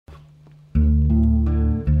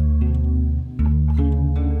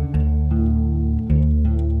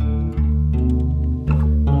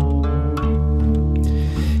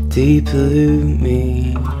Deep pollute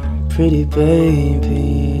me, pretty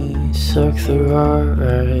baby, suck the rot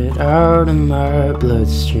right out of my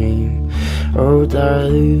bloodstream. Oh,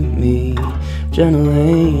 dilute me, gentle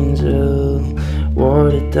angel,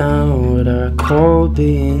 water down what I call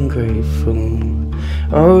being grateful.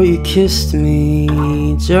 Oh, you kissed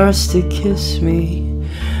me just to kiss me,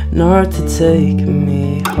 not to take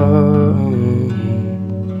me home.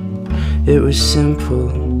 It was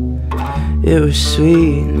simple, it was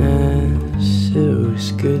sweetness, it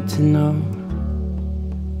was good to know.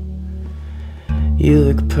 You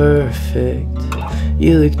look perfect,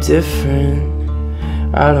 you look different.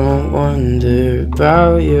 I don't wonder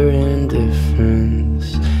about your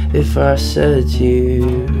indifference. If I said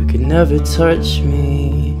you could never touch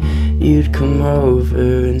me, you'd come over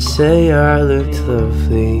and say I looked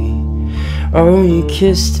lovely. Oh, you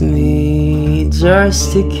kissed me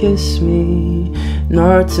just to kiss me,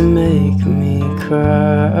 not to make me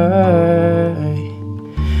cry.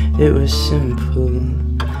 It was simple,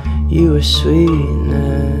 you were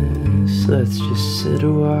sweetness, let's just sit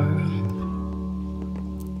a while.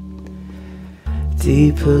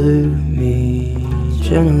 Deep pollute me,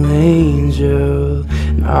 gentle angel,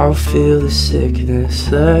 and I'll feel the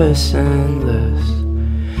sickness less and less.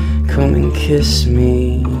 Come and kiss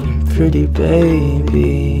me, pretty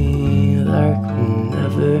baby, like we'll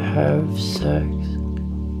never have sex.